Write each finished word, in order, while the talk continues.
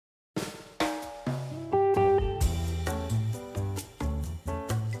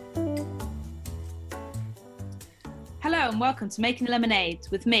and welcome to Making Lemonade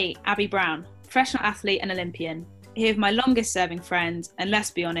with me, Abby Brown, professional athlete and Olympian. Here with my longest serving friend, and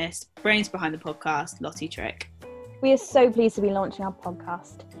let's be honest, brains behind the podcast, Lottie Trick. We are so pleased to be launching our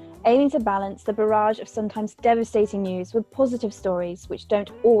podcast, aiming to balance the barrage of sometimes devastating news with positive stories which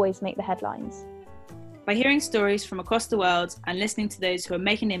don't always make the headlines. By hearing stories from across the world and listening to those who are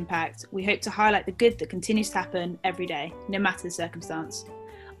making an impact, we hope to highlight the good that continues to happen every day, no matter the circumstance.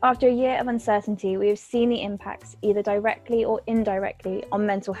 After a year of uncertainty, we have seen the impacts, either directly or indirectly, on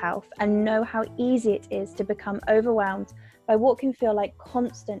mental health and know how easy it is to become overwhelmed by what can feel like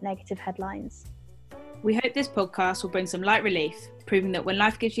constant negative headlines. We hope this podcast will bring some light relief, proving that when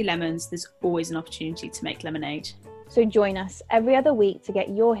life gives you lemons, there's always an opportunity to make lemonade. So join us every other week to get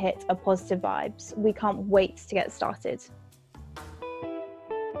your hit of positive vibes. We can't wait to get started.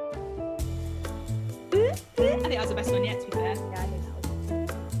 I think that was the best one yet, to be fair.